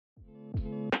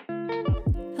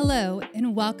Hello,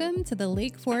 and welcome to the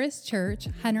Lake Forest Church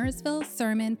Huntersville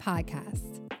Sermon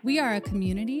Podcast. We are a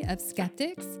community of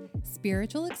skeptics,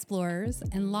 spiritual explorers,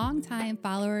 and longtime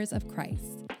followers of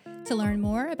Christ. To learn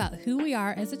more about who we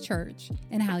are as a church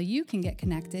and how you can get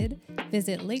connected,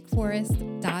 visit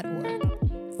lakeforest.org.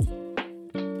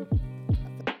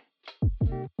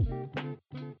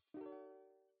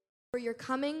 For your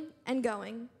coming and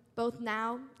going, both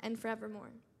now and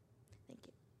forevermore. Thank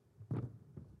you.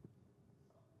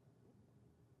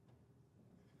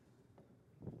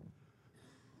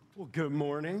 Well, good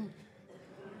morning.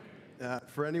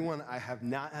 For anyone I have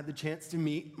not had the chance to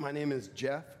meet, my name is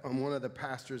Jeff. I'm one of the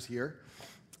pastors here.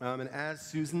 And as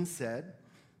Susan said,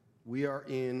 we are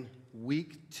in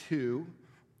week 2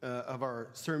 of our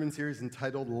sermon series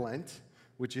entitled Lent,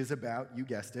 which is about, you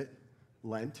guessed it,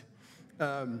 Lent.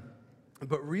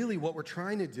 But really what we're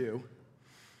trying to do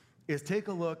is take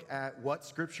a look at what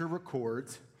Scripture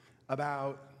records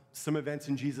about some events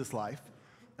in Jesus' life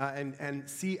and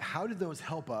see how did those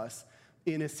help us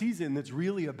in a season that's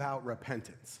really about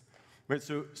repentance. Right?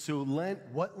 So Lent,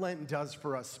 what Lent does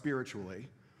for us spiritually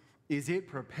is it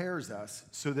prepares us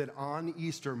so that on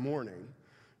Easter morning,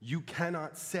 you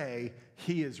cannot say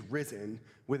he is risen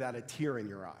without a tear in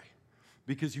your eye,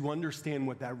 because you understand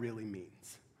what that really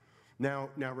means. Now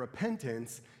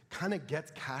repentance kind of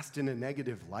gets cast in a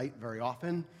negative light very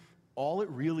often. All it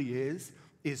really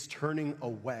is turning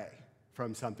away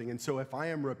from something. And so if I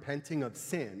am repenting of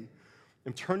sin,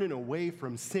 I'm turning away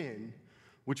from sin,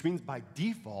 which means by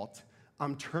default,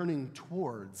 I'm turning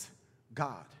towards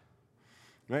God,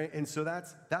 right? And so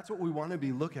that's what we want to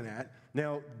be looking at.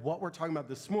 Now, what we're talking about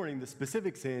this morning, the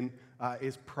specific sin,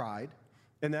 is pride,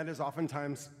 and that is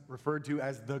oftentimes referred to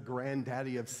as the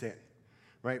granddaddy of sin,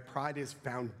 right? Pride is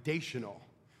foundational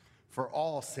for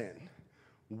all sin.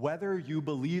 Whether you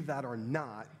believe that or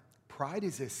not, pride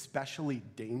is especially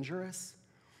dangerous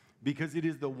because it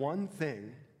is the one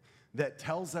thing that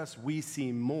tells us we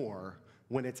see more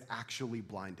when it's actually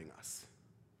blinding us.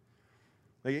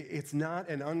 Like, it's not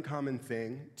an uncommon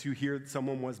thing to hear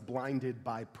someone was blinded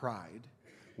by pride.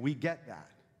 We get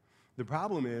that. The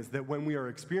problem is that when we are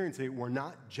experiencing it, we're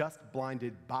not just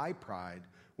blinded by pride,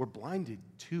 we're blinded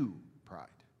to pride.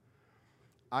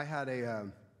 I had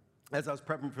as I was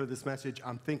prepping for this message,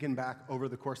 I'm thinking back over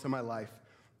the course of my life,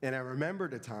 and I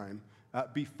remembered a time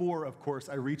before, of course,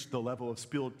 I reached the level of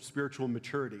spiritual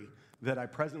maturity that I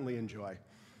presently enjoy.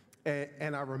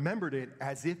 And I remembered it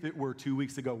as if it were 2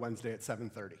 weeks ago, Wednesday at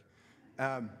 7:30.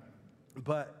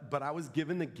 But I was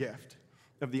given the gift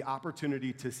of the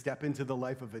opportunity to step into the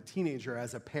life of a teenager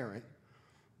as a parent,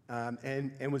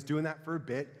 and was doing that for a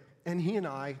bit. And he and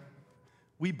I,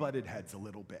 we butted heads a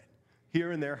little bit.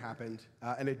 Here and there happened,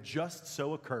 and it just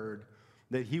so occurred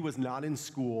that he was not in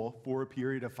school for a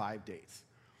period of 5 days.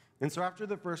 And so after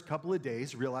the first couple of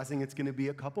days, realizing it's going to be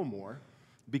a couple more,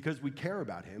 because we care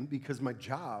about him, because my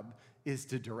job is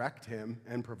to direct him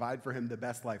and provide for him the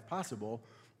best life possible,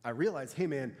 I realized, hey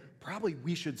man, probably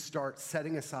we should start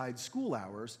setting aside school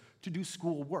hours to do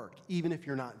school work, even if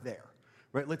you're not there,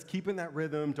 right? Let's keep in that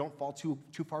rhythm. Don't fall too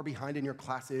far behind in your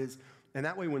classes. And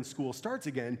that way when school starts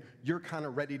again, you're kind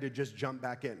of ready to just jump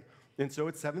back in. And so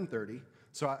it's 7:30.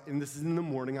 And this is in the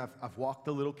morning. I've walked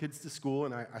the little kids to school,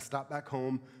 and I stop back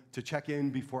home to check in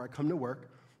before I come to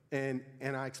work. And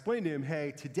I explained to him,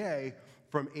 hey, today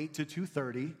from 8 to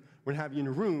 2:30, we're gonna have you in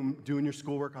a room doing your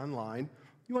schoolwork online.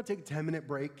 You wanna take a 10-minute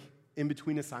break in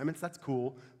between assignments, that's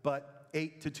cool, but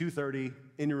 8 to 2:30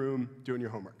 in your room doing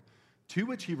your homework. To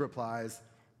which he replies,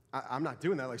 I'm not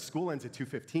doing that, like school ends at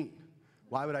 2:15.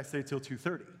 Why would I stay till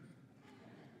 2:30?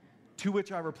 To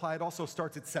which I replied, it also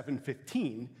starts at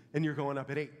 7:15, and you're going up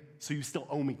at 8, so you still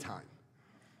owe me time.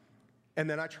 And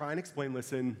then I try and explain,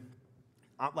 listen,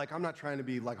 I'm not trying to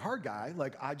be like hard guy,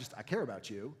 like I care about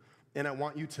you, and I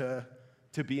want you to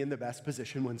be in the best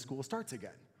position when school starts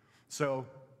again. So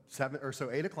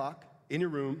 8 o'clock, in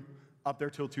your room, up there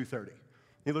till 2:30.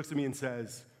 He looks at me and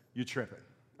says, you tripping,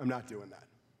 I'm not doing that.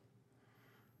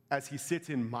 As he sits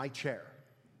in my chair,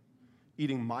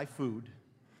 eating my food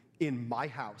in my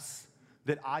house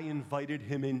that I invited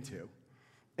him into.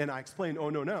 And I explained,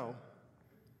 oh, no,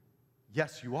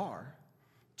 yes, you are.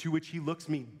 To which he looks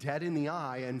me dead in the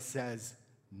eye and says,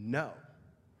 no.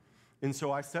 And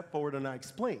so I step forward and I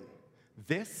explain,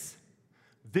 this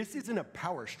isn't a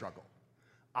power struggle.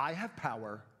 I have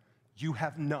power, you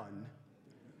have none,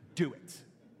 do it.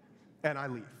 And I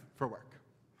leave for work.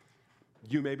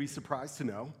 You may be surprised to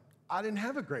know, I didn't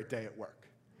have a great day at work.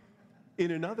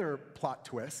 In another plot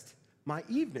twist, my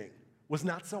evening was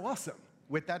not so awesome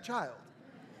with that child.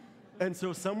 And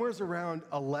so somewhere's around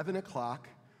 11 o'clock,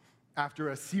 after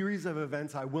a series of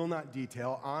events I will not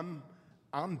detail,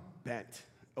 I'm bent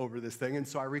over this thing. And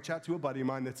so I reach out to a buddy of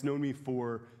mine that's known me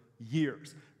for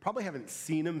years. Probably haven't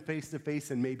seen him face to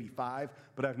face in maybe 5,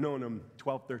 but I've known him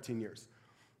 12, 13 years.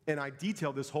 And I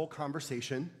detailed this whole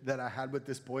conversation that I had with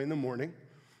this boy in the morning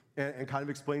and kind of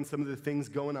explained some of the things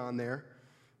going on there.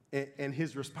 And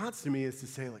his response to me is to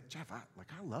say, like, Jeff, I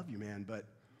love you, man, but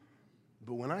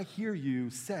when I hear you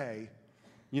say,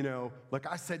 like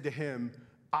I said to him,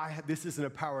 this isn't a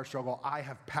power struggle. I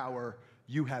have power.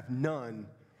 You have none.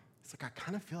 It's like, I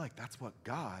kind of feel like that's what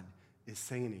God is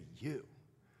saying to you.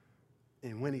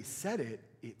 And when he said it,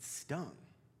 it stung.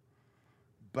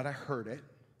 But I heard it,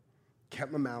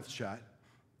 kept my mouth shut,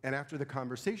 and after the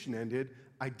conversation ended,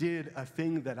 I did a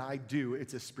thing that I do.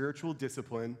 It's a spiritual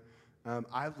discipline.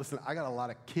 I got a lot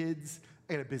of kids.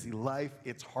 I got a busy life.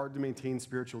 It's hard to maintain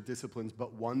spiritual disciplines,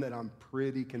 but one that I'm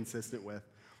pretty consistent with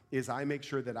is I make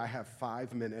sure that I have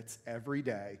 5 minutes every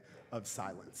day of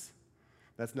silence.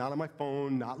 That's not on my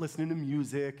phone, not listening to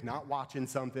music, not watching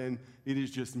something. It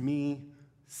is just me,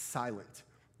 silent.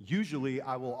 Usually,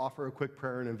 I will offer a quick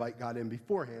prayer and invite God in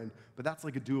beforehand, but that's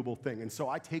like a doable thing. And so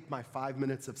I take my 5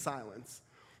 minutes of silence,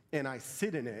 and I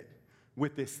sit in it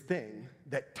with this thing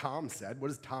that Tom said. What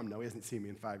does Tom know? He hasn't seen me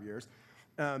in 5 years.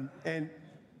 And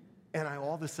I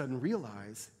all of a sudden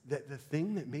realize that the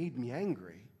thing that made me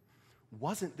angry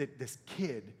wasn't that this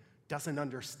kid doesn't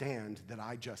understand that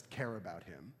I just care about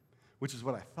him, which is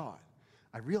what I thought.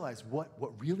 I realized what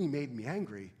really made me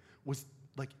angry was,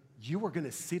 like, you were going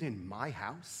to sit in my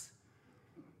house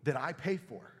that I pay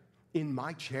for, in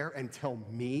my chair, and tell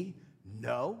me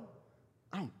no?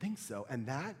 I don't think so. And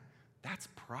that's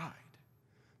pride.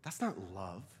 That's not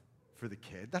love for the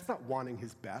kid. That's not wanting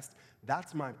his best.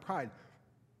 That's my pride.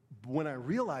 When I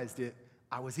realized it,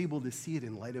 I was able to see it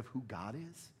in light of who God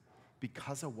is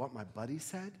because of what my buddy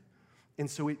said. And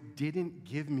so it didn't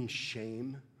give me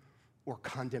shame or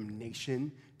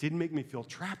condemnation, didn't make me feel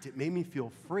trapped. It made me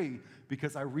feel free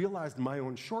because I realized my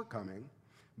own shortcoming,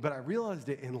 but I realized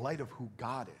it in light of who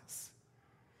God is.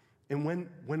 And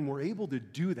when we're able to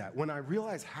do that, when I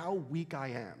realize how weak I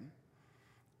am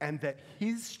and that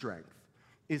his strength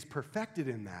is perfected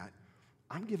in that,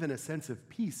 I'm given a sense of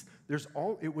peace.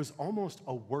 It was almost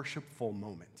a worshipful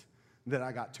moment that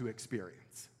I got to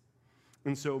experience.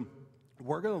 And so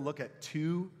we're going to look at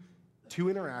two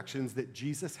interactions that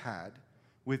Jesus had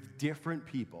with different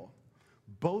people,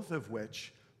 both of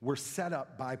which were set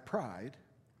up by pride,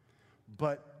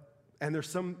 and there's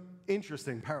some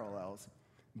interesting parallels,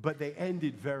 but they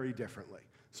ended very differently.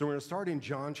 So we're going to start in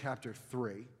John chapter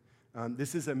 3.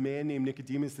 This is a man named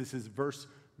Nicodemus. This is verse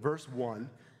 1.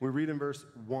 We read in verse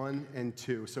 1 and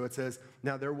 2. So it says,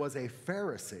 "Now there was a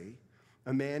Pharisee,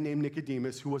 a man named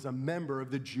Nicodemus, who was a member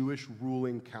of the Jewish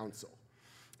ruling council.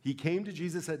 He came to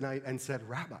Jesus at night and said,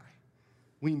 'Rabbi,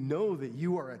 we know that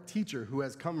you are a teacher who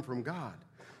has come from God,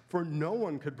 for no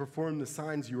one could perform the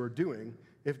signs you are doing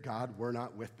if God were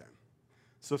not with them.'"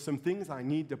 So some things I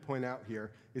need to point out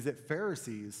here is that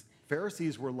Pharisees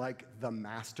were like the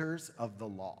masters of the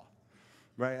law,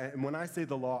 right? And when I say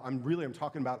the law, I'm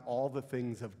talking about all the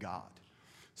things of God.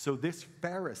 So this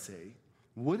Pharisee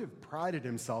would have prided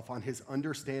himself on his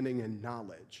understanding and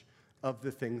knowledge of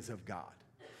the things of God.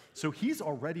 So he's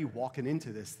already walking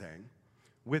into this thing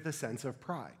with a sense of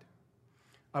pride.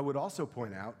 I would also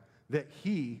point out that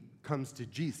he comes to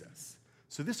Jesus.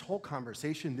 So this whole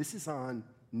conversation, this is on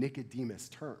Nicodemus'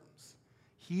 terms.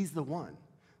 He's the one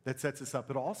that sets us up.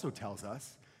 It also tells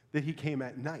us that he came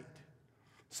at night,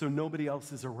 so nobody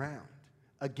else is around.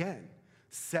 Again,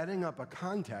 setting up a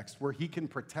context where he can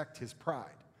protect his pride.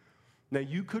 Now,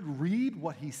 you could read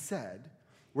what he said,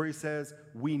 where he says,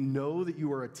 "We know that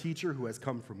you are a teacher who has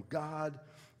come from God,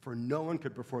 for no one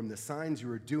could perform the signs you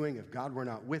are doing if God were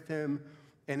not with him."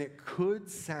 And it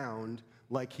could sound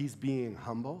like he's being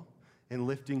humble and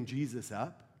lifting Jesus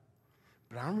up,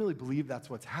 but I don't really believe that's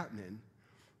what's happening,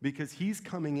 because he's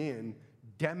coming in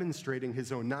demonstrating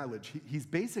his own knowledge. He's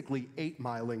basically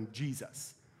 8-miling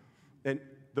Jesus. And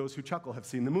those who chuckle have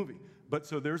seen the movie. But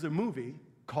so there's a movie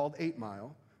called 8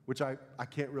 Mile, which I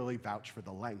can't really vouch for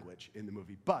the language in the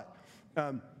movie, but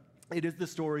it is the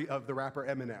story of the rapper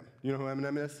Eminem. You know who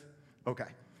Eminem is? Okay.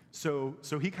 So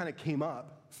he kind of came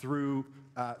up through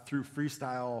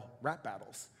freestyle rap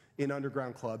battles in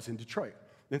underground clubs in Detroit.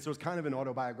 And so it's kind of an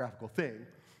autobiographical thing.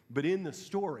 But in the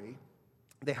story,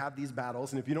 they have these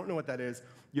battles, and if you don't know what that is,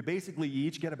 you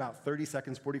each get about 30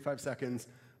 seconds, 45 seconds,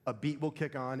 a beat will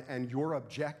kick on, and your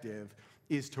objective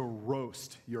is to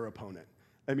roast your opponent.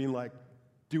 I mean, like,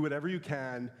 do whatever you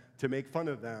can to make fun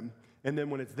of them, and then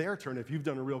when it's their turn, if you've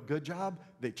done a real good job,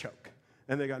 they choke,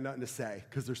 and they got nothing to say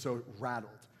because they're so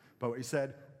rattled by what you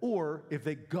said. Or if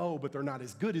they go, but they're not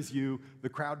as good as you, the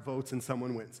crowd votes and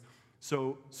someone wins.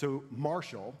 So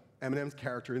Marshall, Eminem's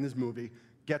character in this movie,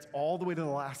 gets all the way to the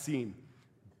last scene.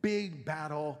 Big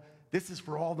battle. This is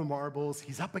for all the marbles.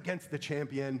 He's up against the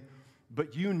champion.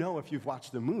 But you know, if you've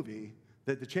watched the movie,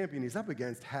 that the champion he's up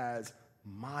against has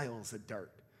miles of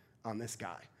dirt on this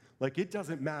guy. Like, it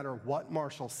doesn't matter what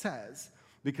Marshall says,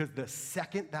 because the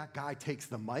second that guy takes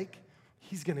the mic,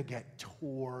 he's gonna get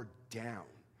tore down.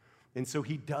 And so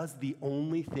he does the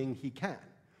only thing he can.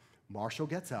 Marshall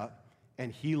gets up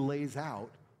and he lays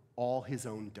out all his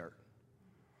own dirt.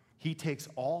 He takes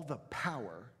all the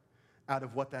power out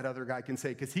of what that other guy can say,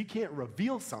 because he can't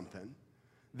reveal something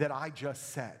that I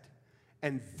just said.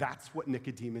 And that's what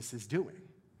Nicodemus is doing.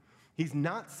 He's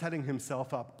not setting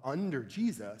himself up under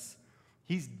Jesus.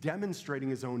 He's demonstrating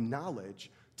his own knowledge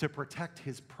to protect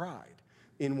his pride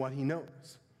in what he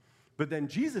knows. But then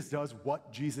Jesus does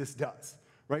what Jesus does,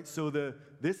 right? So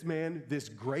this man, this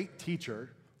great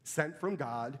teacher sent from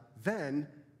God, then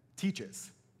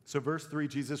teaches. So verse 3,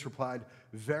 Jesus replied,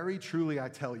 "Very truly I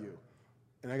tell you,"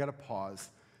 and I got to pause.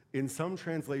 In some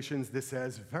translations, this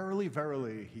says, "Verily,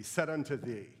 verily, he said unto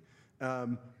thee,"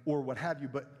 or what have you,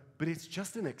 but it's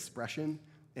just an expression,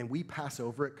 and we pass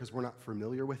over it because we're not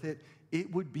familiar with it.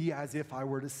 It would be as if I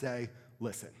were to say,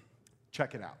 listen,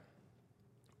 check it out.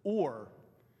 Or,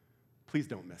 please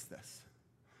don't miss this.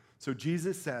 So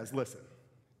Jesus says, listen,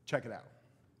 check it out.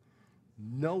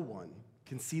 No one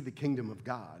can see the kingdom of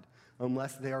God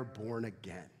unless they are born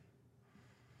again.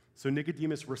 So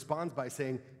Nicodemus responds by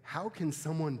saying, how can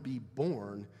someone be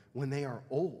born when they are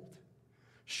old?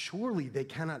 Surely they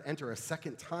cannot enter a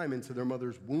second time into their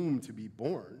mother's womb to be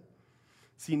born.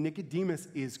 See, Nicodemus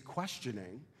is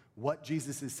questioning what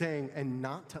Jesus is saying and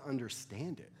not to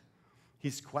understand it.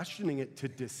 He's questioning it to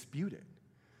dispute it.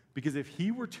 Because if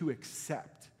he were to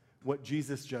accept what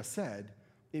Jesus just said,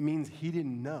 it means he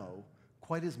didn't know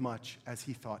quite as much as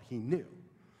he thought he knew.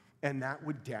 And that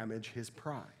would damage his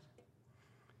pride.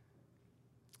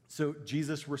 So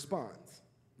Jesus responds,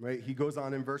 right? He goes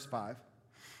on in verse 5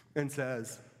 and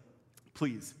says,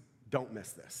 please don't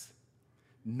miss this.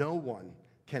 No one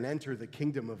can enter the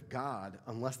kingdom of God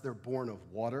unless they're born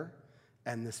of water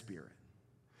and the Spirit.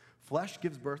 Flesh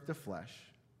gives birth to flesh,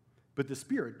 but the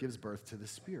Spirit gives birth to the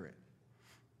Spirit.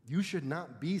 You should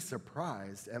not be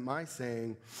surprised at my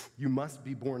saying, you must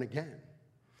be born again.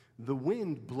 The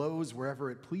wind blows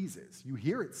wherever it pleases. You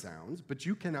hear its sounds, but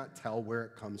you cannot tell where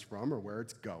it comes from or where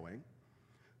it's going.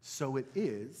 So it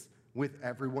is with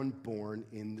everyone born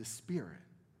in the Spirit.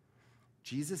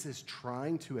 Jesus is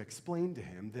trying to explain to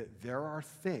him that there are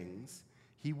things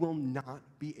he will not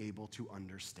be able to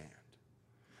understand.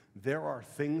 There are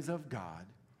things of God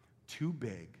too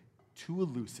big, too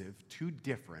elusive, too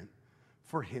different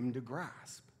for him to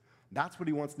grasp. That's what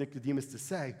he wants Nicodemus to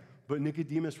say, but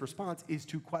Nicodemus' response is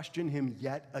to question him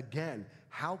yet again.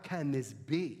 How can this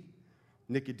be?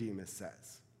 Nicodemus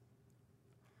says.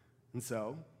 And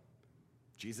so,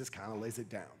 Jesus kind of lays it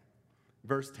down.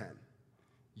 Verse 10,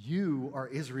 you are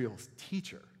Israel's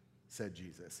teacher, said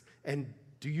Jesus, and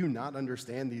do you not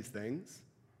understand these things?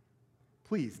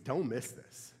 Please don't miss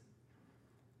this.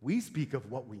 We speak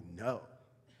of what we know,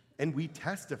 and we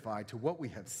testify to what we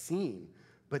have seen,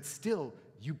 but still,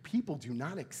 you people do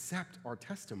not accept our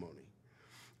testimony.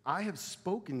 I have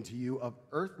spoken to you of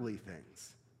earthly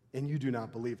things, and you do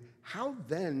not believe. How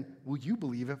then will you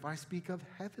believe if I speak of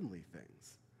heavenly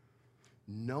things?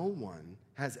 No one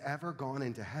has ever gone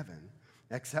into heaven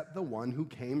except the one who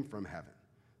came from heaven,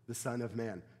 the Son of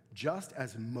Man. Just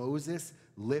as Moses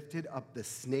lifted up the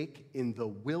snake in the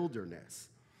wilderness,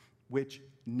 which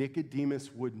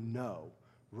Nicodemus would know,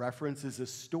 references a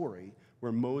story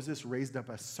where Moses raised up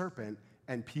a serpent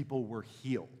and people were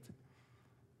healed.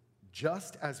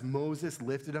 Just as Moses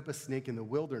lifted up a snake in the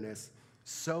wilderness,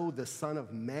 so the Son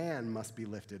of Man must be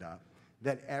lifted up,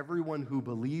 that everyone who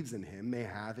believes in him may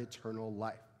have eternal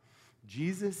life.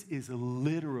 Jesus is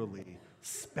literally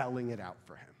spelling it out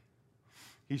for him.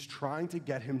 He's trying to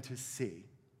get him to see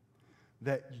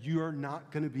that you're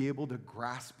not going to be able to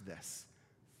grasp this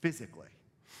physically.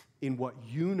 In what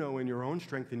you know in your own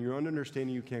strength and your own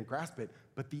understanding, you can't grasp it.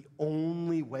 But the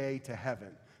only way to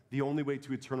heaven, the only way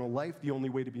to eternal life, the only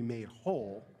way to be made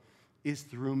whole is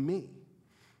through me.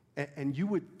 And you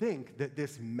would think that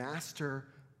this master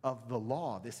of the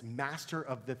law, this master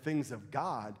of the things of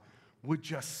God, would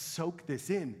just soak this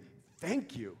in.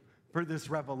 Thank you for this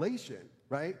revelation,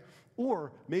 right?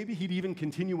 Or maybe he'd even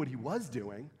continue what he was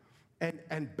doing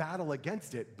and battle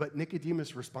against it. But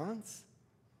Nicodemus' response?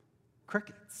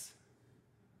 Crickets.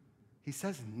 He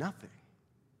says nothing.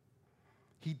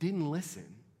 He didn't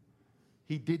listen.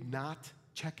 He did not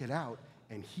check it out.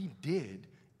 And he did,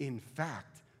 in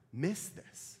fact, miss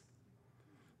this.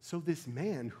 So this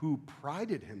man who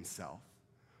prided himself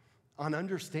on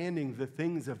understanding the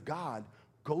things of God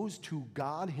goes to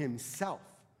God himself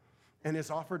and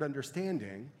is offered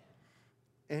understanding,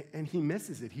 and he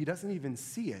misses it. He doesn't even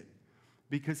see it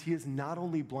because he is not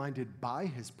only blinded by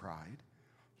his pride,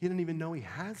 he didn't even know he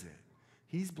has it.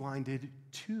 He's blinded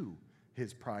to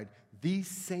his pride. The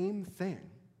same thing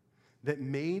that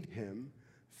made him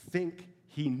think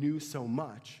he knew so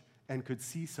much and could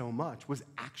see so much was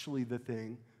actually the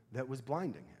thing that was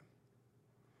blinding him.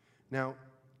 Now,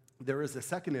 there is a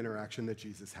second interaction that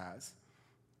Jesus has.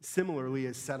 Similarly,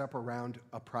 is set up around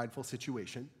a prideful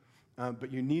situation.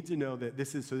 But you need to know that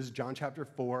this is John chapter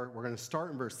 4. We're going to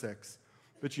start in verse 6.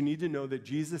 But you need to know that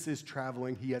Jesus is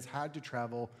traveling. He has had to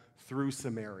travel through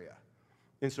Samaria.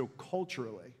 And so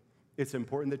culturally, it's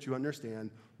important that you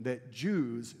understand that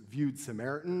Jews viewed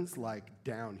Samaritans like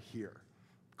down here,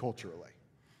 culturally.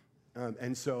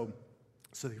 And so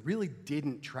they really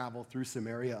didn't travel through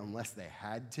Samaria unless they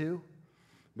had to.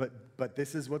 But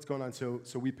this is what's going on. So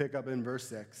we pick up in verse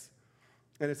 6.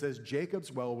 And it says,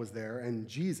 Jacob's well was there, and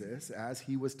Jesus, as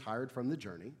he was tired from the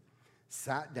journey,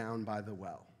 sat down by the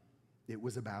well. It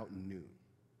was about noon,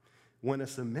 when a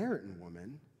Samaritan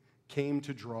woman came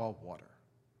to draw water.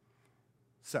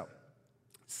 So,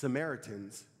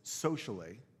 Samaritans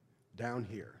socially down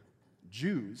here,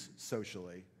 Jews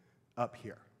socially up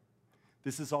here.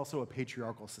 This is also a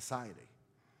patriarchal society,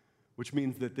 which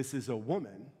means that this is a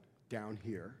woman down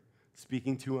here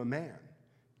speaking to a man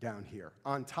down here.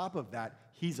 On top of that,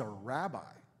 he's a rabbi.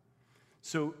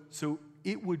 So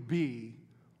it would be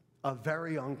a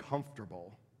very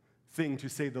uncomfortable thing, to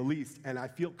say the least, and I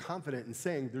feel confident in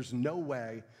saying there's no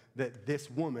way that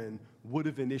this woman would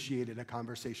have initiated a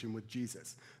conversation with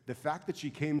Jesus. The fact that she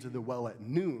came to the well at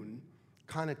noon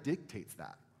kind of dictates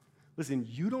that. Listen,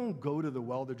 you don't go to the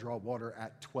well to draw water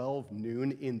at 12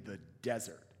 noon in the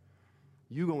desert.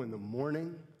 You go in the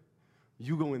morning,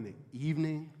 you go in the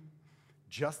evening.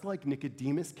 Just like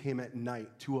Nicodemus came at night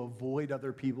to avoid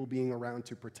other people being around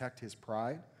to protect his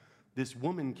pride, this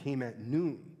woman came at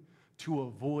noon to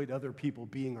avoid other people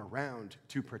being around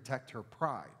to protect her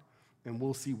pride. And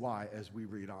we'll see why as we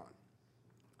read on.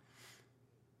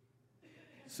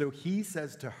 So he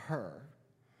says to her,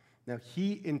 now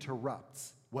he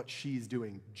interrupts what she's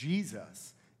doing.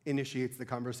 Jesus initiates the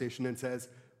conversation and says,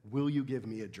 will you give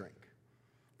me a drink?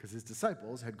 Because his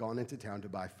disciples had gone into town to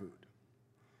buy food.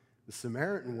 The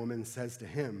Samaritan woman says to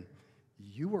him,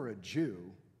 you are a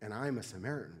Jew and I'm a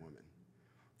Samaritan woman.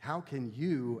 How can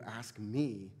you ask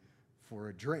me for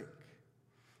a drink?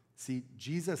 See,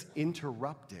 Jesus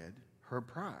interrupted her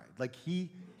pride. Like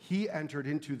he entered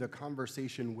into the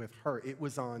conversation with her. It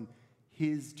was on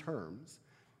his terms.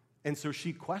 And so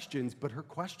she questions, but her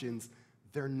questions,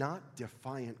 they're not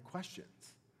defiant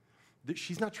questions.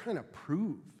 She's not trying to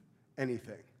prove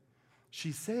anything.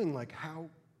 She's saying, like,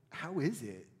 how is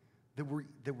it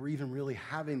that we're even really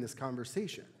having this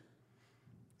conversation?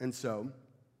 And so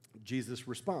Jesus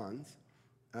responds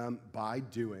by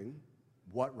doing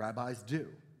what rabbis do,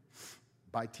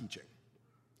 by teaching.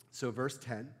 So verse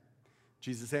 10,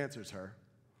 Jesus answers her.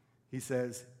 He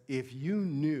says, if you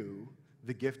knew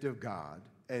the gift of God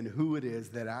and who it is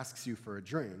that asks you for a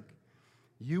drink,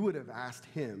 you would have asked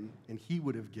him and he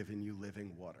would have given you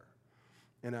living water.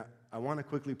 And I want to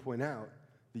quickly point out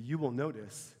that you will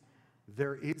notice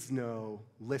there is no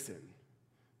listen,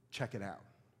 check it out,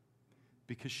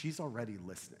 because she's already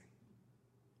listening.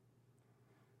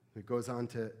 It goes on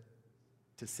to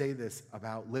say this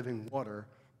about living water,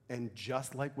 and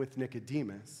just like with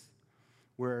Nicodemus,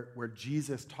 where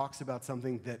Jesus talks about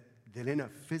something that in a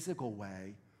physical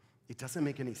way, it doesn't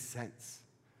make any sense.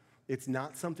 It's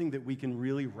not something that we can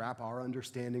really wrap our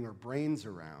understanding or brains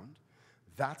around.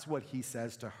 That's what he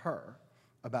says to her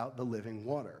about the living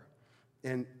water.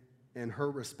 And her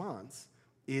response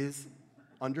is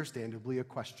understandably a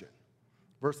question.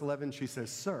 Verse 11, she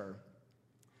says, sir,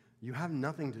 you have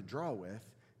nothing to draw with,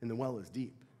 and the well is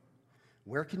deep.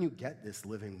 Where can you get this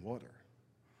living water?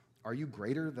 Are you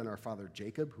greater than our father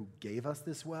Jacob, who gave us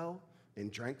this well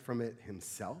and drank from it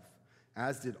himself,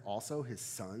 as did also his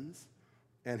sons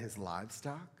and his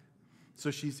livestock? So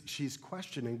she's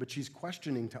questioning, but she's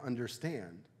questioning to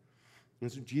understand.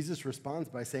 And so Jesus responds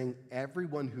by saying,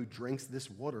 everyone who drinks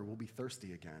this water will be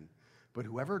thirsty again, but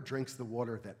whoever drinks the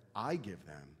water that I give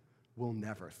them will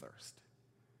never thirst.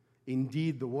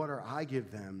 Indeed, the water I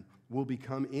give them will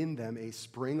become in them a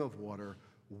spring of water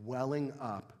welling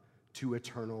up to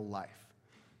eternal life.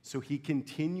 So he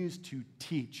continues to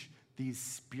teach these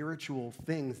spiritual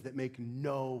things that make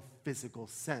no physical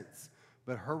sense,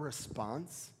 But her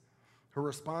response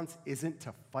isn't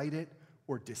to fight it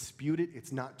or dispute it.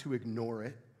 It's not to ignore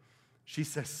it. She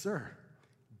says, "Sir,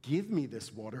 give me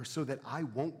this water so that I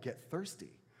won't get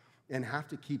thirsty and have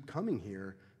to keep coming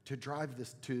here to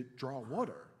draw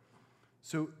water."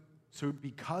 So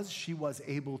because she was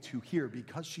able to hear,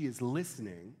 because she is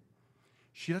listening,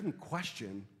 she doesn't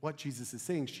question what Jesus is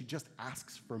saying. She just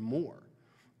asks for more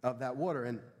of that water.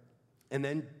 And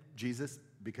then Jesus,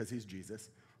 because he's Jesus,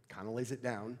 kind of lays it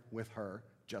down with her,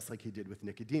 just like he did with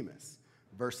Nicodemus.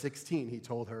 Verse 16, he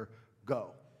told her,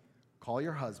 "Go, call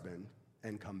your husband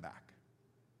and come back."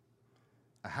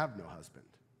 "I have no husband,"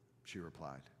 she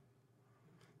replied.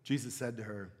 Jesus said to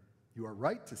her, "You are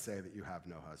right to say that you have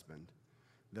no husband.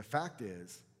 The fact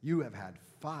is, you have had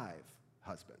 5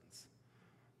 husbands,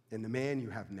 and the man you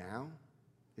have now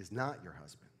is not your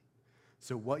husband.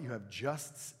 So what you have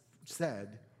just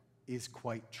said is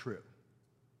quite true."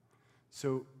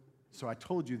 So I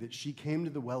told you that she came to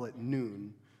the well at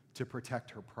noon to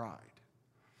protect her pride.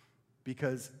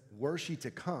 Because were she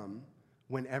to come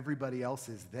when everybody else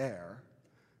is there,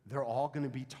 they're all going to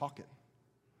be talking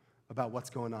about what's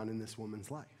going on in this woman's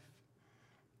life.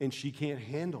 And she can't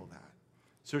handle that.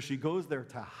 So she goes there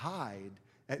to hide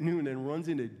at noon and runs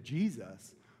into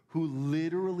Jesus, who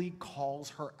literally calls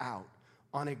her out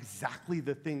on exactly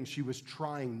the thing she was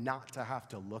trying not to have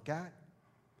to look at.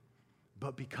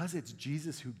 But because it's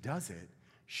Jesus who does it,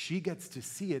 she gets to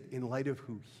see it in light of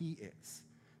who he is,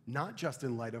 not just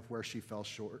in light of where she fell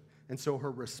short. And so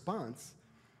her response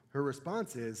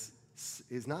is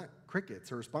not crickets.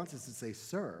 Her response is to say,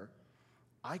 "Sir,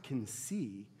 I can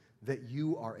see that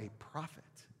you are a prophet."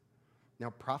 Now,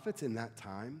 prophets in that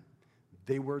time,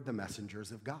 they were the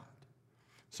messengers of God.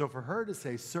 So for her to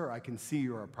say, "Sir, I can see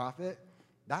you're a prophet,"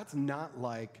 that's not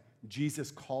like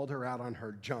Jesus called her out on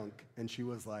her junk and she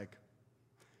was like,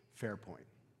 "Fair point."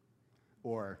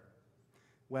 Or,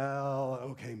 "Well,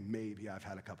 okay, maybe I've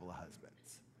had a couple of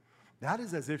husbands." That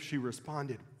is as if she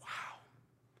responded, "Wow,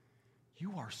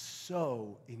 you are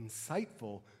so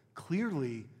insightful.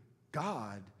 Clearly,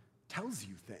 God tells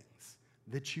you things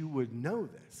that you would know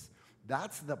this."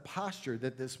 That's the posture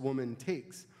that this woman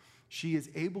takes. She is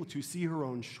able to see her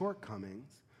own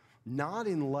shortcomings, not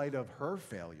in light of her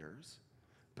failures,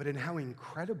 but in how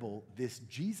incredible this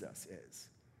Jesus is.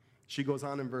 She goes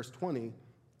on in verse 20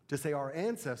 to say, "Our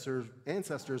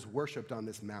ancestors worshiped on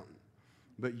this mountain,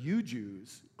 but you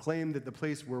Jews claim that the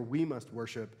place where we must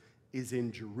worship is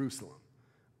in Jerusalem."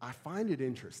 I find it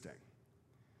interesting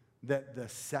that the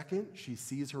second she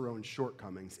sees her own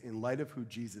shortcomings in light of who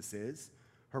Jesus is,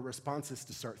 her response is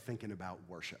to start thinking about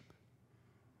worship.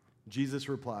 Jesus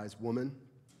replies, "Woman,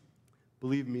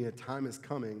 believe me, a time is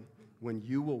coming when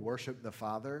you will worship the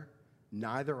Father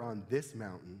neither on this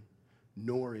mountain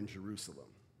nor in Jerusalem.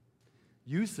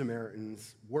 You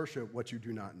Samaritans worship what you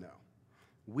do not know.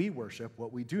 We worship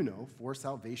what we do know, for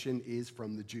salvation is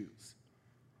from the Jews.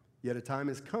 Yet a time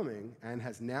is coming and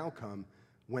has now come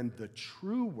when the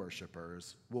true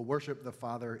worshipers will worship the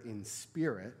Father in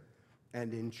spirit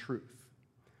and in truth,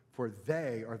 for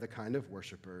they are the kind of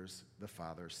worshipers the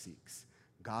Father seeks.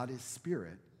 God is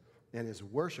spirit, and his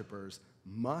worshipers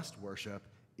must worship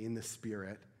in the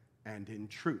spirit and in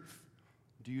truth."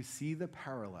 Do you see the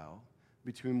parallel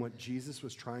between what Jesus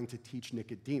was trying to teach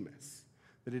Nicodemus?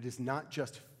 That it is not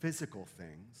just physical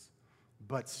things,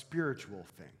 but spiritual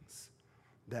things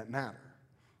that matter.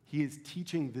 He is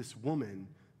teaching this woman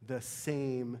the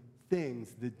same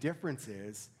things. The difference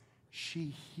is she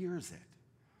hears it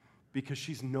because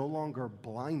she's no longer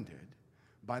blinded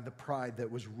by the pride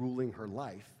that was ruling her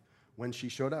life when she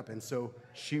showed up. And so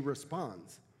she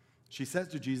responds. She says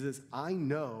to Jesus, "I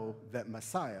know that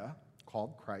Messiah,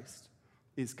 called Christ,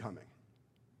 is coming.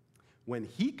 When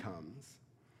he comes,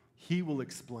 he will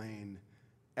explain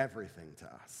everything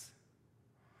to us."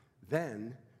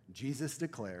 Then Jesus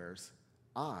declares,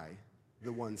 "I,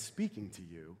 the one speaking to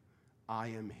you, I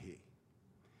am he."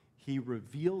 He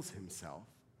reveals himself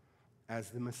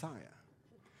as the Messiah.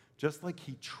 Just like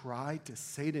he tried to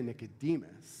say to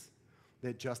Nicodemus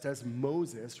that just as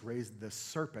Moses raised the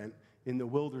serpent in the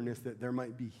wilderness that there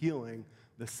might be healing,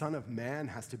 the Son of Man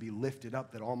has to be lifted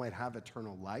up that all might have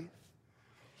eternal life.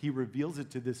 He reveals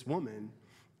it to this woman,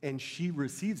 and she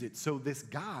receives it. So this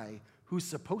guy who's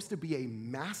supposed to be a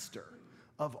master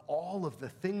of all of the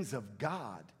things of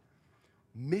God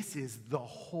misses the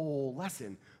whole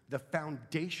lesson. The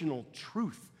foundational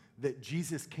truth that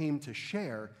Jesus came to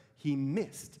share, he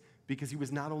missed because he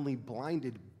was not only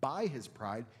blinded by his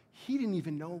pride, he didn't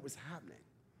even know it was happening.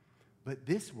 But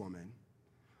this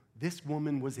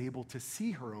woman was able to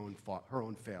see her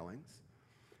own failings,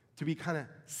 to be kind of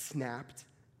snapped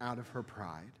out of her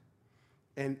pride,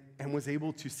 and was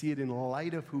able to see it in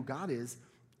light of who God is,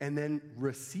 and then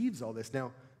receives all this.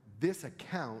 Now, this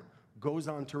account goes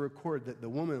on to record that the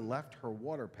woman left her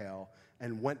water pail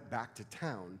and went back to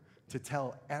town to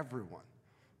tell everyone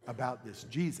about this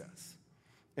Jesus.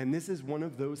 And this is one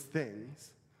of those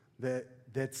things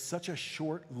that's such a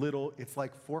short little, it's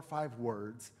like 4 or 5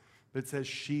 words, but it says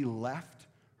she left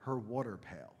her water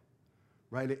pail,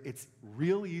 right? It's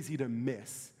real easy to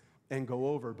miss and go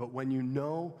over, but when you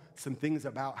know some things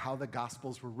about how the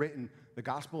Gospels were written, the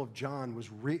Gospel of John was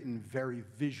written very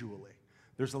visually.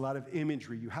 There's a lot of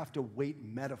imagery. You have to weight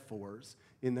metaphors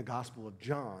in the Gospel of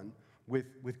John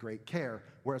with great care,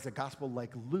 whereas a gospel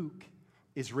like Luke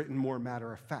is written more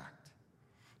matter of fact.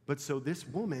 But so this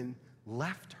woman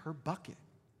left her bucket.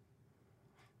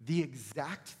 The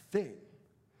exact thing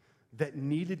that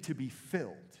needed to be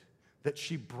filled, that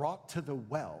she brought to the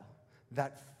well,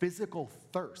 that physical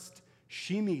thirst,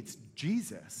 she meets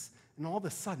Jesus, and all of a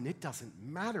sudden it doesn't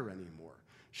matter anymore.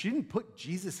 She didn't put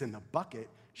Jesus in the bucket,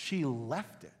 she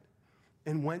left it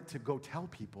and went to go tell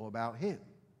people about him.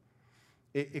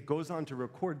 It goes on to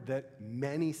record that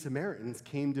many Samaritans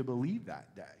came to believe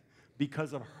that day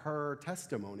because of her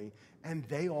testimony, and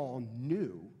they all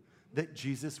knew that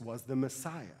Jesus was the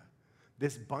Messiah.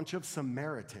 This bunch of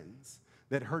Samaritans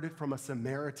that heard it from a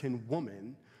Samaritan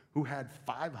woman who had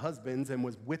 5 husbands and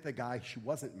was with a guy she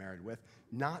wasn't married with,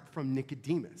 not from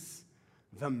Nicodemus,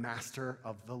 the master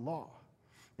of the law.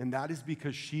 And that is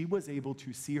because she was able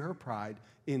to see her pride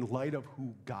in light of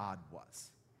who God was.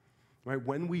 Right?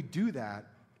 When we do that,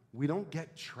 we don't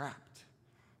get trapped.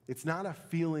 It's not a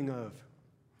feeling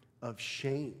of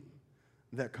shame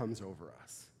that comes over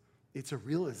us. It's a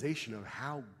realization of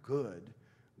how good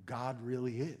God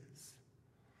really is.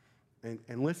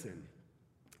 And listen,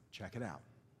 check it out.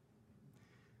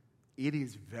 It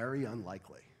is very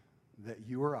unlikely that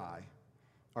you or I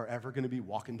are ever going to be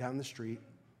walking down the street,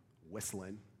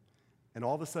 whistling, and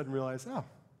all of a sudden realize, oh,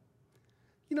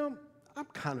 you know, I'm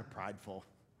kind of prideful.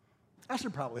 I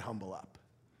should probably humble up.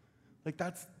 Like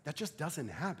that just doesn't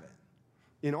happen.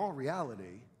 In all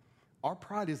reality, our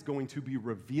pride is going to be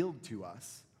revealed to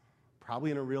us,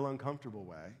 probably in a real uncomfortable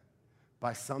way,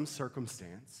 by some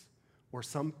circumstance or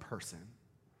some person.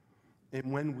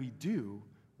 And when we do,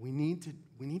 we need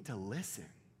to listen,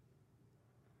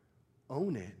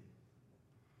 own it,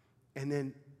 and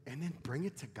then bring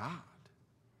it to God.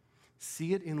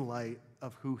 See it in light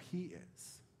of who he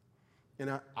is. And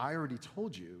I already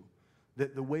told you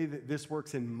that the way that this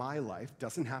works in my life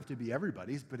doesn't have to be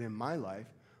everybody's, but in my life,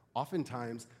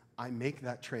 oftentimes I make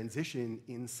that transition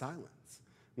in silence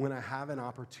when I have an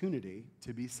opportunity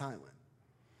to be silent.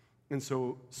 And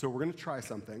so we're going to try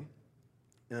something.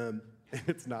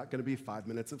 It's not going to be 5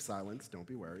 minutes of silence, don't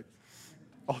be worried.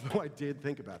 Although I did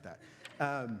think about that.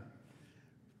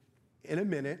 In a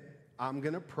minute, I'm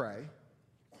going to pray.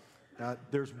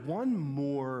 There's one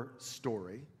more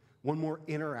story, one more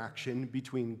interaction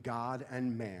between God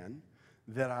and man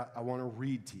that I want to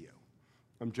read to you.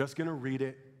 I'm just going to read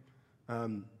it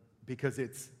because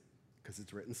it's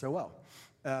written so well.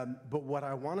 But what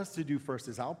I want us to do first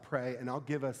is I'll pray and I'll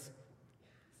give us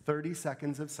 30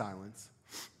 seconds of silence,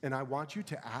 and I want you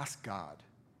to ask God,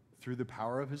 through the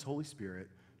power of his Holy Spirit,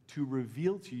 to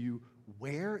reveal to you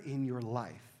where in your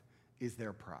life is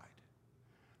there pride,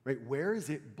 right? Where is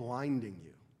it blinding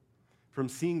you from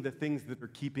seeing the things that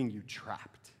are keeping you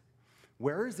trapped?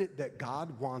 Where is it that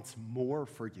God wants more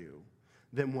for you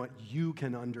than what you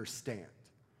can understand?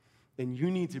 And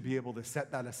you need to be able to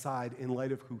set that aside in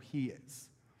light of who he is.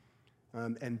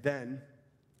 And then,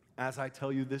 as I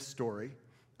tell you this story,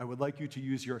 I would like you to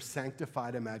use your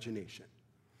sanctified imagination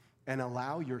and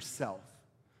allow yourself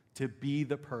to be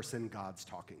the person God's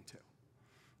talking to.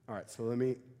 All right, so let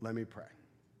me pray.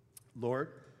 Lord,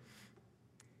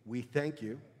 we thank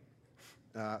you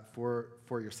for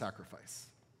your sacrifice.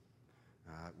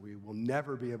 We will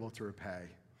never be able to repay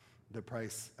the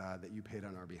price that you paid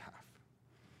on our behalf.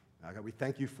 God, we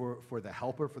thank you for the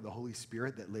helper, for the Holy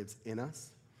Spirit that lives in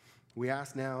us. We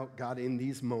ask now, God, in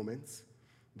these moments,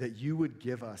 that you would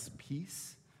give us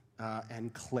peace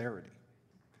and clarity.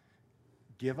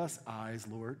 Give us eyes,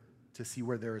 Lord, to see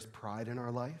where there is pride in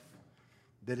our life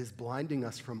that is blinding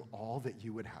us from all that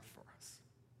you would have for us.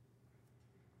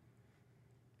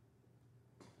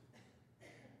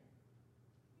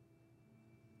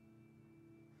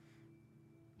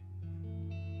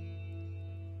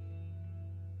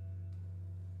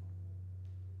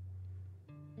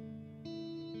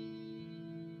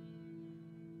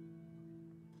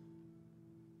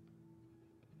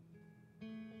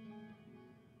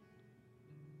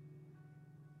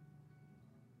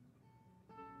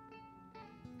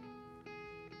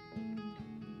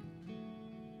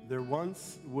 There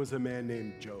once was a man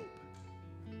named Job,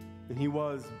 and he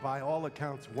was, by all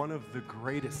accounts, one of the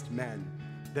greatest men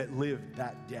that lived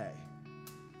that day.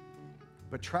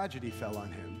 But tragedy fell on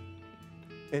him,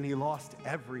 and he lost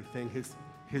everything,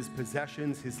 his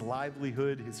possessions, his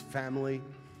livelihood, his family,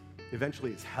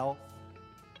 eventually his health.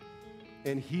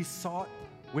 And he sought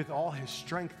with all his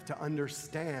strength to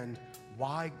understand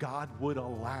why God would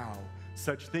allow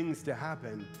such things to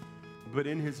happen. But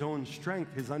in his own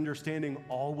strength, his understanding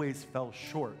always fell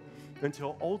short,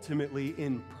 until ultimately,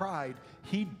 in pride,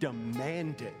 he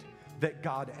demanded that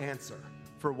God answer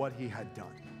for what he had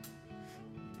done.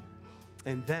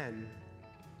 And then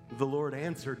the Lord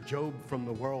answered Job from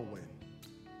the whirlwind.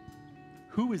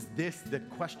 Who is this that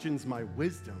questions my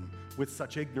wisdom with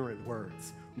such ignorant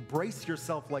words? Brace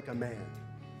yourself like a man,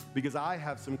 because I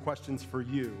have some questions for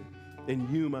you, and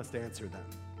you must answer them.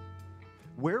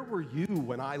 Where were you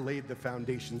when I laid the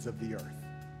foundations of the earth?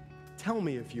 Tell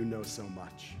me if you know so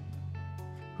much.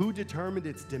 Who determined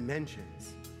its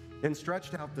dimensions and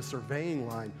stretched out the surveying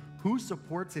line? Who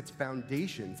supports its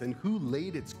foundations, and who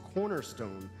laid its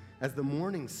cornerstone as the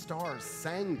morning stars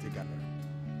sang together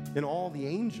and all the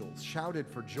angels shouted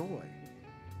for joy?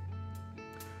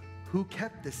 Who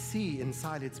kept the sea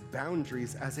inside its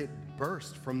boundaries as it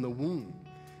burst from the womb,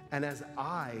 and as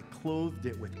I clothed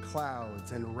it with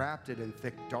clouds and wrapped it in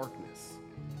thick darkness?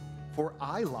 For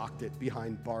I locked it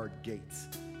behind barred gates,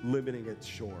 limiting its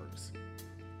shores.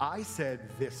 I said,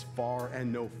 this far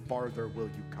and no farther will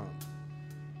you come.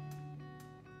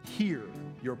 Here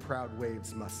your proud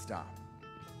waves must stop.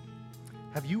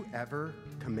 Have you ever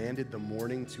commanded the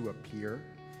morning to appear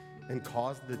and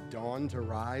caused the dawn to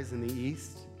rise in the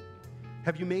east?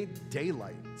 Have you made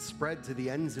daylight spread to the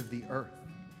ends of the earth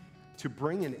to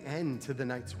bring an end to the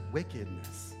night's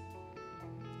wickedness?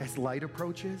 As light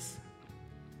approaches,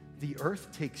 the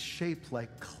earth takes shape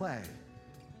like clay,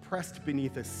 pressed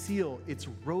beneath a seal. It's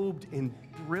robed in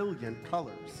brilliant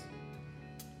colors.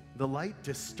 The light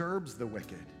disturbs the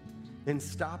wicked and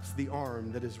stops the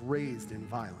arm that is raised in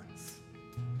violence.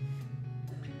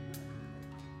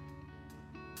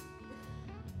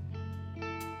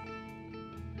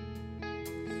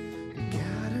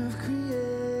 God of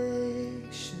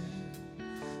creation,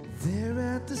 there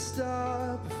at the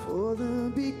start, before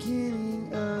the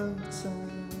beginning of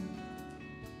time.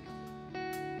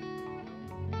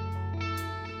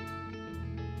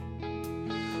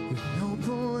 With no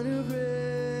point of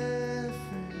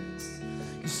reference,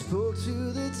 you spoke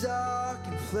to the dark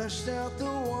and fleshed out the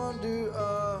wonder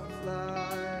of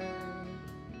life.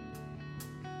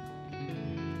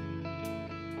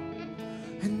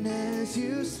 And as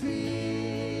you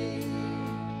speak,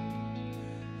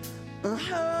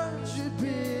 100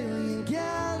 billion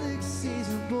galaxies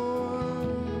are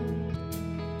born,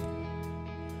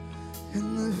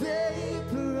 and the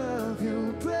vapor of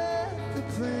your breath the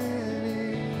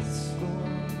planets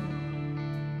form.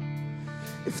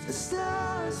 If the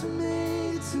stars were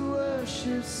made to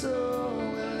worship, so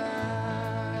will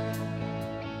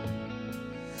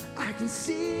I can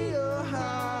see your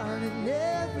heart in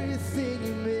everything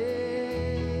you made.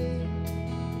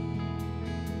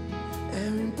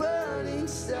 Every burning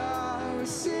star, a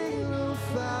single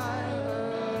fire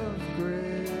of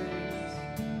grace.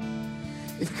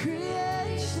 If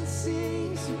creation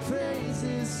sings your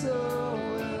praises, so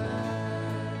will I.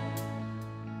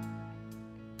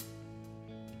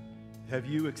 Have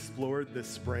you explored the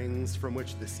springs from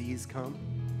which the seas come?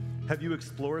 Have you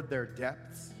explored their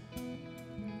depths?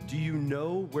 Do you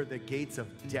know where the gates of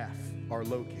death are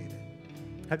located?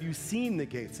 Have you seen the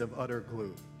gates of utter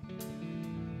gloom?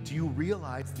 Do you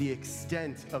realize the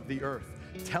extent of the earth?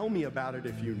 Tell me about it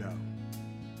if you know.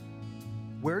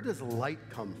 Where does light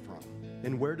come from,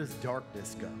 and where does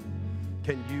darkness go?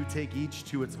 Can you take each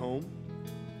to its home?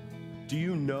 Do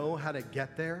you know how to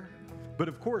get there? But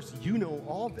of course, you know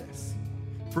all this,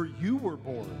 for you were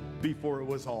born before it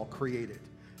was all created,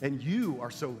 and you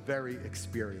are so very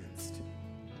experienced.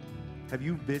 Have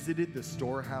you visited the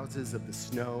storehouses of the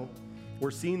snow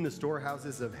or seen the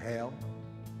storehouses of hail?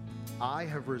 I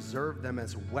have reserved them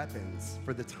as weapons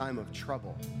for the time of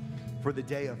trouble, for the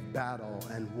day of battle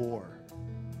and war.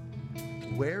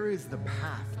 Where is the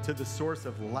path to the source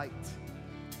of light?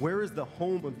 Where is the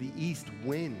home of the east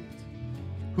wind?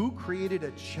 Who created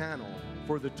a channel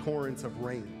for the torrents of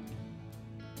rain?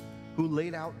 Who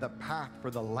laid out the path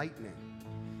for the lightning?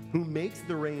 Who makes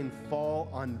the rain fall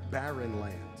on barren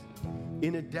land,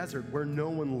 in a desert where no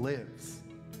one lives?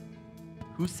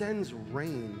 Who sends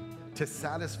rain to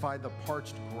satisfy the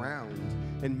parched ground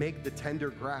and make the tender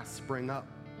grass spring up?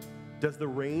 Does the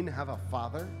rain have a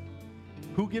father?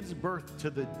 Who gives birth to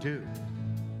the dew?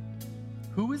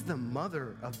 Who is the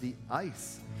mother of the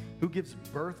ice, who gives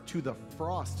birth to the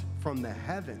frost from the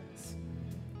heavens?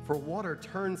 For water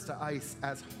turns to ice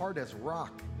as hard as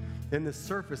rock, and the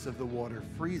surface of the water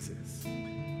freezes.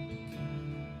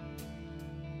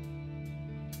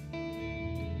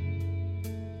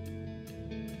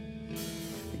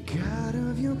 God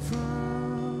of your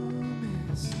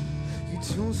promise, you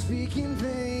don't speak in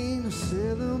vain, or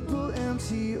syllable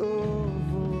empty or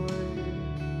void.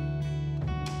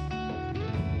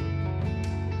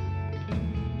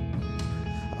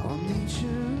 All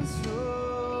nature is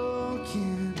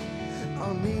spoken,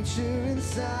 all nature and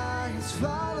science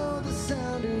follow the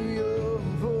sound of your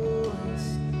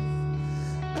voice.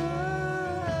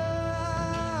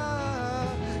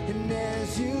 And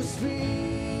as you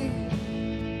speak,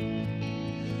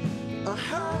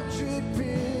 100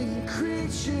 billion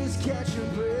creatures catch your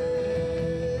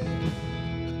breath,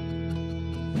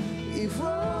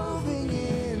 evolving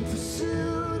in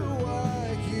pursuit of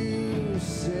what you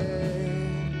say.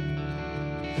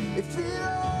 If it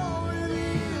all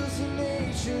reveals in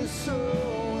nature so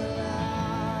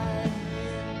alive,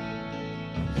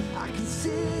 I can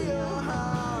see your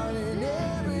heart in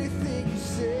everything you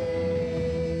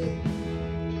say.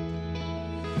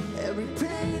 Every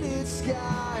painted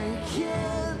sky,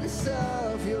 canvas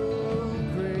of your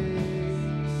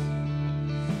grace.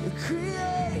 If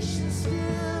creation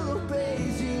still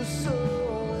obeys you so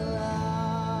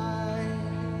alive.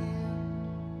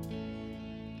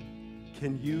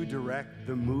 Can you direct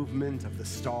the movement of the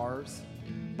stars,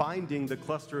 binding the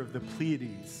cluster of the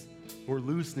Pleiades, or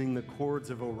loosening the cords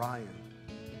of Orion?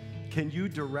 Can you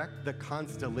direct the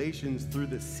constellations through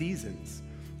the seasons,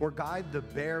 or guide the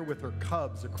bear with her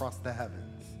cubs across the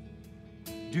heavens?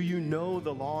 Do you know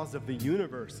the laws of the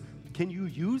universe? Can you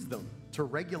use them to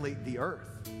regulate the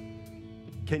earth?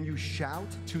 Can you shout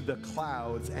to the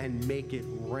clouds and make it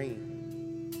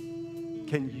rain?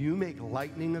 Can you make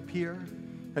lightning appear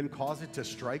and cause it to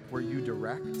strike where you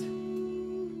direct?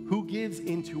 Who gives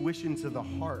intuition to the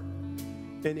heart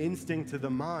and instinct to the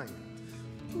mind?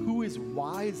 Who is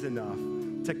wise enough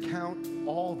to count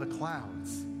all the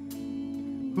clouds?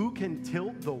 Who can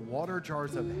tilt the water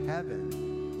jars of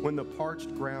heaven when the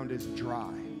parched ground is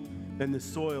dry and the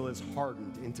soil is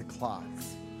hardened into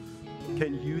clods?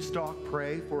 Can you stalk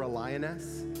prey for a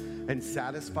lioness and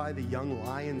satisfy the young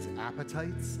lion's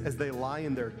appetites as they lie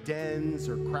in their dens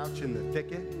or crouch in the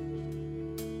thicket?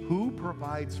 Who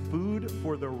provides food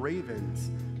for the ravens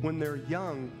when their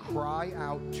young cry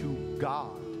out to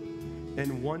God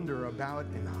and wonder about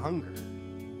and hunger?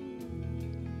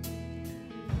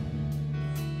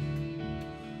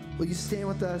 Will you stand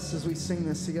with us as we sing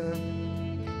this together?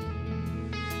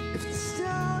 If the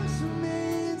stars were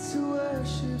made to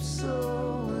worship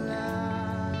so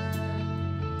alive,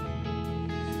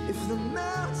 if the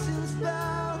mountains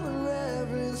bow in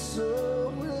reverence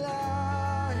so will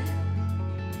I,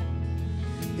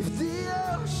 if the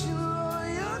ocean roar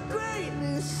your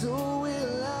greatness so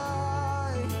will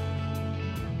I,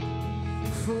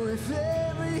 for if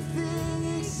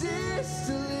everything exists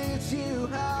to lift you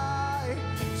high,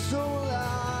 so will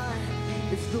I.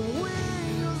 If the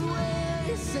winds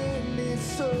waves and it's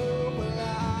so will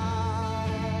I.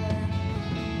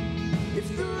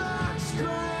 If the rocks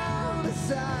cry out in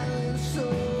silence, so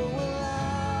will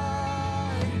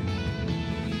I.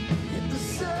 If the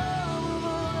sum of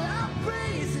all our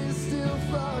praises still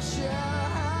fall short,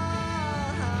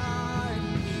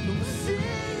 we'll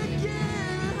sing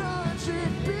again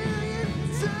 100 billion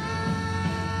times.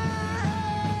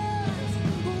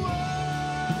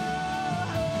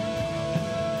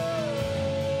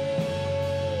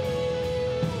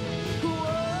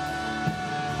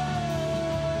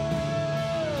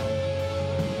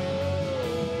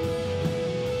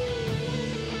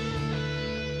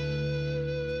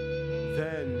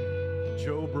 Then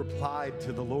Job replied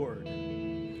to the Lord,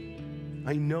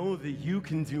 I know that you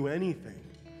can do anything,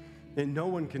 and no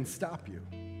one can stop you.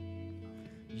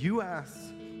 You ask,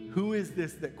 who is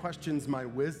this that questions my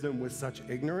wisdom with such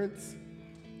ignorance?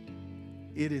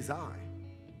 It is I.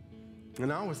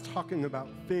 And I was talking about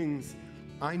things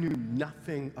I knew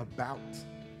nothing about,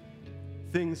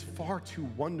 things far too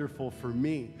wonderful for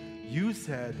me. You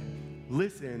said,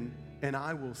 listen, and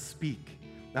I will speak.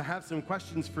 I have some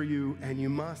questions for you, and you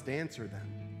must answer them.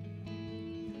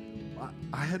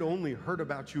 I had only heard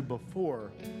about you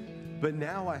before, but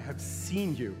now I have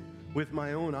seen you with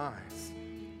my own eyes.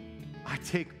 I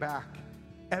take back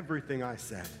everything I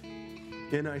said,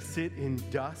 and I sit in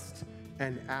dust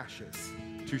and ashes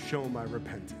to show my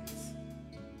repentance.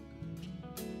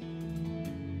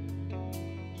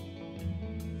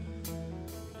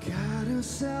 God of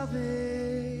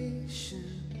salvation,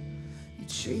 you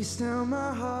chase down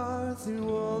my heart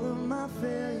through all of my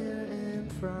failure and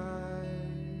pride.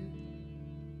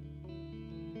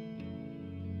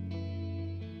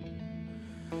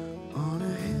 On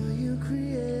a hill you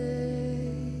created,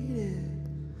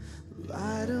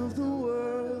 light of the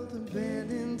world,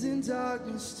 abandoned in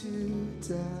darkness to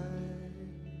die.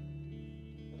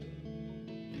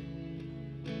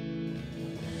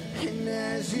 And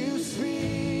as you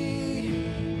speak,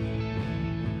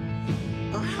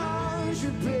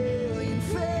 100 billion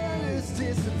failures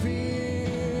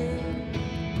disappear.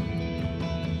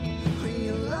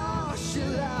 You lost your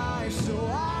life so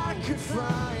I could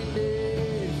find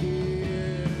it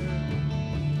here.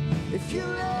 If you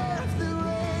left the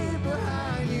rain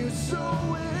behind you, so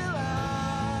will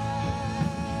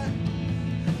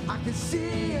I can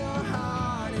see your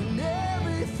heart in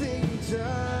everything you've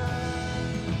done.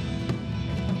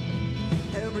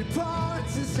 Every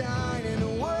part's designed in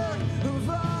a work of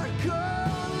art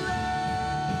called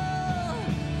love.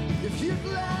 If you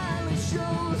gladly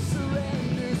show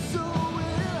surrender, so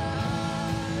will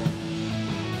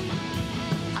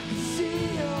I can see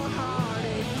your heart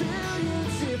in a billion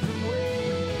different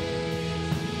ways.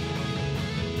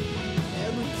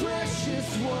 Every precious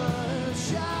one,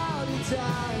 child you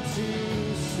died to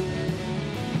save.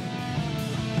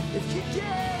 If you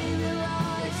gave your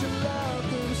life to love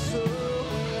them so,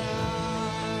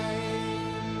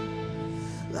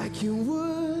 like you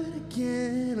would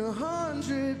again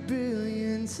 100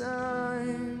 billion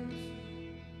times.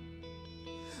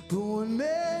 But one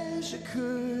measure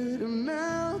could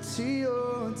amount to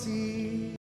your deed.